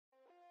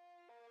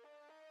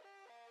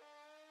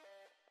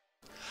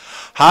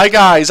Hi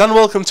guys, and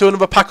welcome to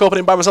another pack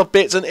opening by myself,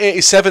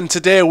 Bits87.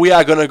 Today we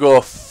are going to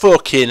go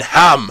fucking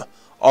ham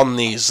on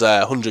these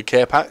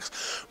 100k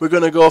packs. We're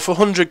going to go for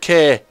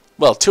 100k,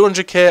 well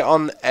 200k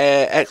on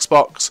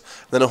Xbox,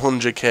 then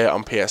 100k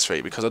on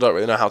PS3, because I don't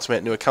really know how to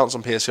make new accounts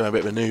on PS3, I'm a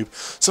bit of a noob.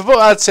 So I thought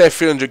I'd say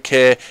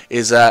 300k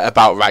is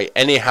about right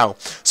anyhow.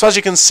 So as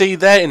you can see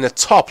there in the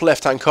top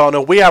left hand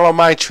corner, we are on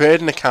my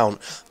trading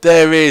account.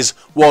 There is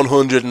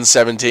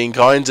 117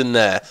 coins in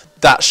there.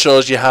 That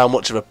shows you how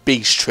much of a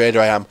beast trader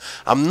I am.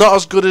 I'm not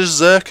as good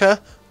as Zerka,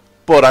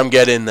 but I'm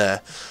getting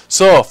there.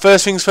 So,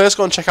 first things first,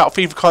 go and check out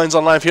FIFA Coins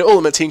online for your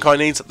ultimate team coin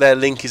needs. Their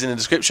link is in the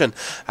description.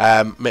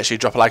 Make sure you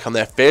drop a like on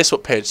their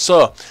Facebook page.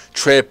 So,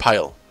 trade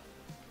pile.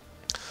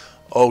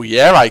 Oh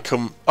yeah,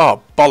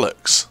 oh,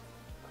 bollocks.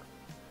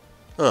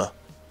 Huh.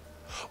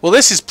 Well,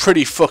 this is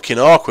pretty fucking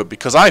awkward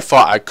because I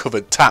thought I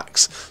covered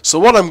tax. So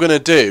what I'm going to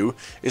do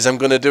is I'm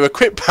going to do a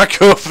quick pack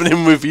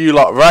opening with you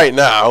lot right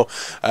now.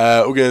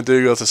 We're going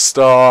to go to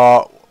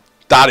start.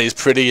 That is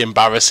pretty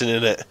embarrassing,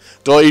 isn't it?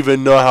 Don't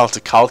even know how to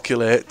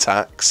calculate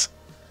tax.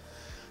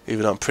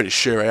 Even though I'm pretty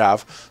sure I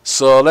have.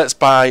 So let's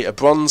buy a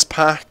bronze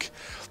pack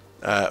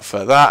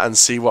for that and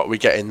see what we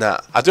get in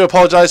that. I do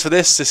apologise for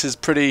this. This is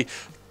pretty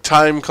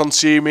time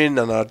consuming,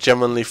 and I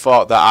genuinely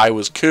thought that I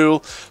was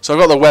cool. So I've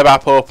got the web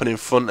app open in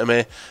front of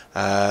me.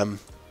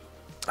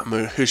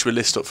 Who should we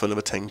list up for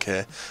another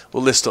 10k?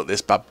 We'll list up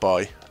this bad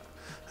boy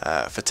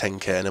for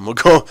 10k, and then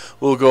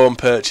we'll go and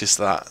purchase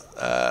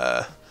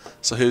that.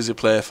 So who's he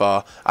play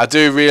for? I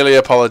do really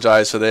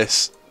apologise for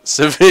this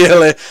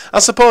severely. I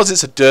suppose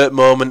it's a dirt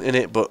moment in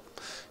it, but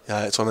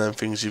yeah, it's one of them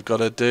things you've got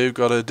to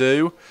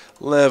do.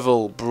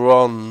 Level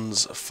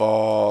bronze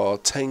for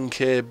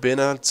 10k bin,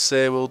 I'd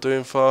say we'll do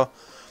him for.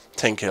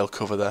 10k will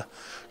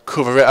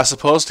cover it, I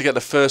suppose, to get the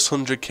first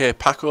 100k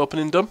pack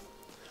opening done.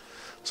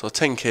 So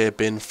 10k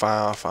bin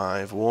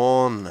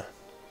 551.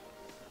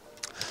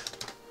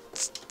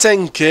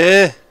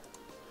 10k.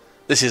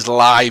 This is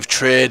live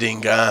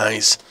trading,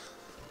 guys.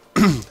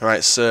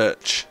 Right,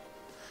 search.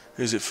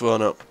 Who's it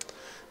phone up?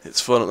 It's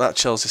phone up that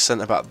Chelsea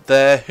centre back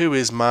there. Who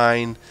is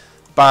mine?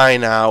 Buy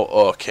now.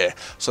 Okay,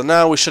 so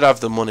now we should have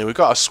the money. We've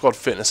got a squad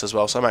fitness as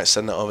well, so I might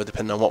send that over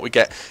depending on what we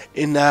get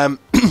in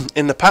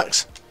in the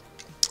packs.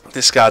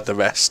 Discard the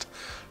rest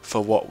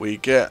for what we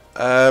get.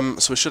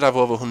 So we should have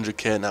over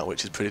 100k now,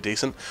 which is pretty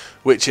decent,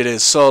 which it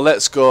is. So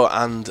let's go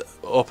and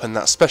open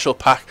that special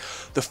pack,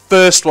 the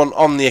first one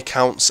on the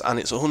accounts, and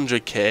it's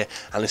 100k,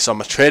 and it's on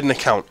my trading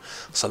account.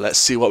 So let's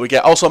see what we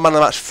get. Also, man of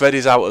the match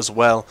Freddy's out as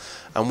well,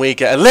 and we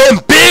get a Leighton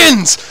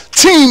Baines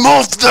team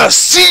of the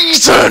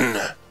season.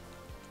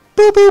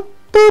 Boop boop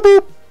boop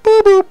boop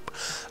boop boop,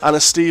 and a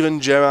Steven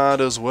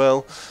Gerrard as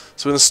well.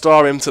 So we're gonna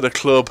store him to the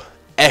club.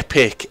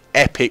 Epic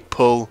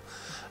pull.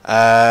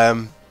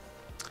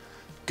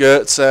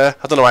 Goetze.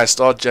 I don't know why I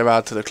stored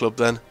Gerrard to the club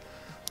then.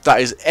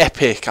 That is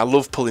epic. I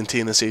love pulling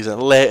team this season.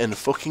 Leighton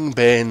fucking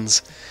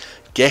Baines.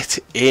 Get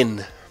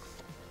in.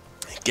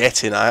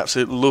 Get in. I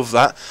absolutely love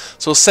that.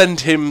 So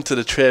send him to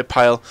the trade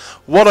pile.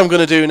 What I'm going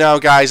to do now,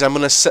 guys, I'm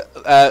going to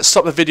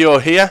stop the video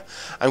here.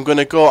 I'm going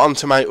to go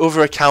onto my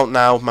other account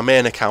now, my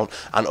main account,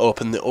 and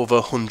open the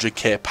other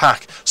 100k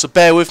pack. So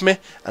bear with me,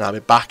 and I'll be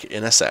back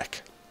in a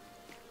sec.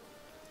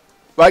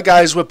 Right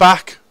guys, we're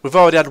back. We've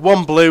already had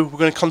one blue. We're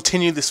going to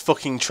continue this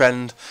fucking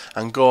trend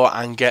and go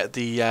and get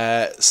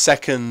the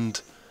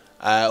second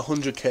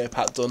 100k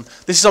pack done.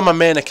 This is on my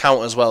main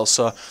account as well,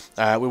 so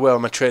we were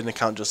on my trading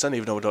account just then,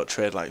 even though we don't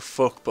trade like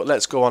fuck. But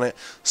let's go on it.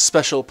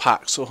 Special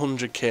packs, so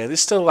 100k.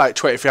 There's still like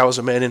 23 hours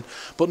remaining,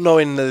 but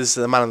knowing there's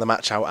the man of the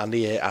match out and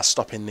EA are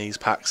stopping these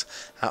packs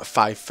at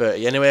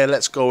 5:30. Anyway,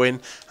 let's go in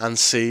and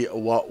see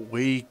what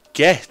we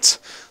get.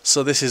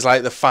 So this is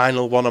like the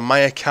final one on my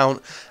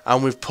account,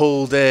 and we've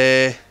pulled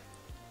a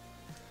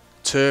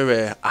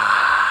Toure.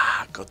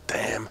 Ah, god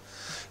damn.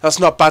 That's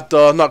not bad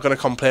though, I'm not going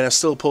to complain. I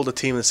still pulled a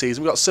team of the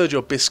season. We've got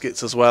Sergio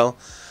Biscuits as well.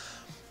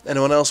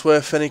 Anyone else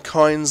worth any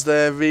coins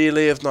there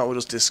really? If not, we'll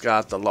just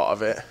discard a lot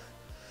of it.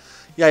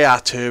 Yeah,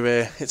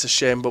 Toure. It's a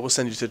shame, but we'll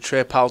send you to the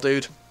trade pal,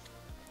 dude.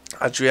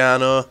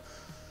 Adriano.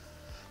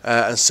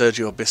 And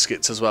Sergio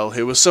Biscuits as well,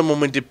 who was someone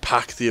we did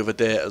pack the other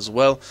day as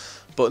well.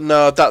 But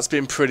no, that's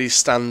been pretty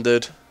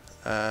standard.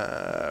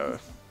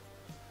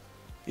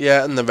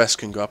 Yeah, and the rest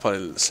can go. I'll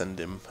probably send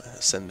him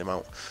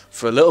out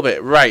for a little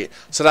bit. Right,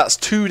 so that's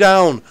 2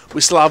 down.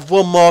 We still have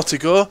 1 more to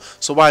go.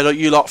 So why don't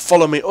you lot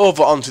follow me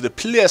over onto the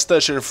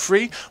PlayStation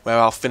 3, where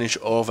I'll finish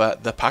over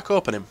the pack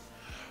opening.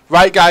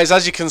 Right guys,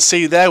 as you can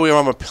see there, we're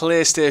on my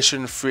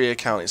PlayStation 3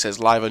 account. It says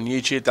live on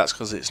YouTube, that's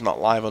because it's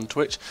not live on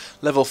Twitch.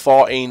 Level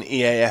 14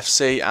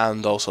 EAFC,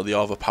 and also the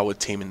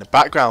overpowered team in the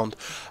background.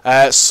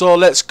 So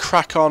let's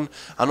crack on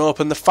and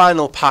open the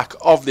final pack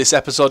of this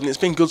episode, and it's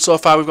been good so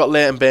far. We've got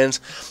Leighton Baines.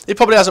 He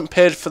probably hasn't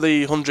paid for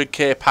the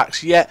 100k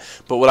packs yet,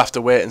 but we'll have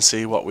to wait and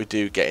see what we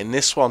do get in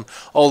this one.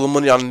 All the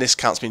money on this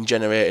account's been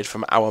generated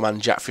from our man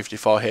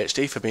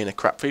Jack54HD for being a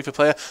crap FIFA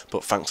player,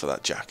 but thanks for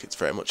that, Jack, it's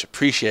very much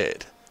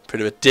appreciated. Bit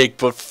of a dig,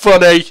 but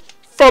funny.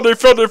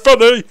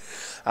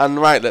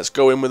 And right, let's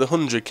go in with a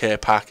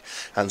 100k pack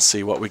and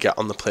see what we get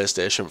on the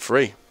PlayStation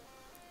 3.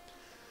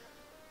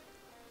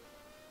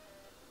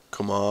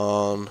 Come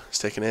on. It's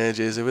taking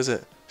ages. Who is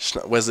it?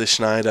 Wesley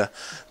Sneijder.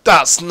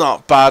 That's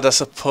not bad, I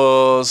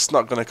suppose.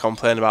 Not going to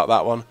complain about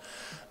that one.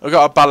 We've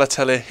got a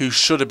Balotelli who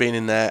should have been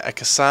in there. A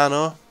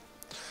Cassano.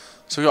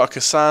 So we've got a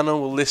Cassano.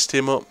 We'll list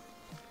him up.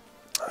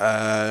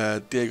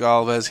 Diego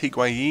Alves.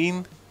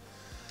 Higuain.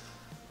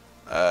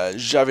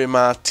 Javi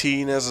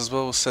Martinez as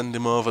well. We'll send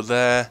him over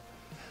there.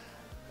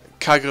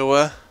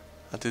 Kagawa.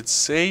 I did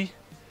see.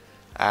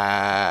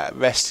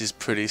 Rest is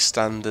pretty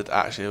standard.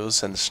 Actually, we'll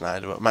send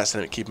Sneijder. I might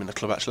send him keep him in the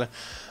club actually.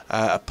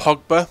 A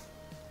Pogba.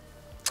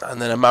 And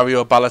then a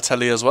Mario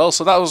Balotelli as well.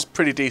 So that was a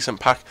pretty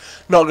decent pack.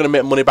 Not going to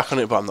make money back on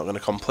it, but I'm not going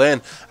to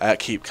complain.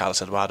 Keep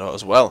Carlos Eduardo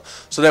as well.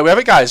 So there we have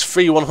it, guys.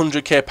 3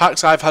 100k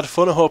packs. I've had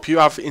fun. I hope you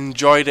have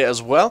enjoyed it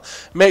as well.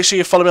 Make sure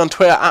you follow me on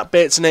Twitter at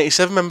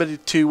Bateson87. Remember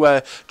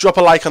to drop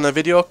a like on the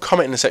video,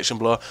 comment in the section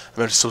below.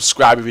 Remember to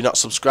subscribe if you're not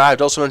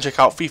subscribed. Also, remember to check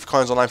out FIFA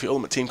Coins Online for your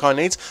ultimate team coin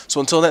needs. So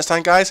until next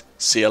time, guys,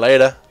 see you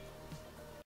later.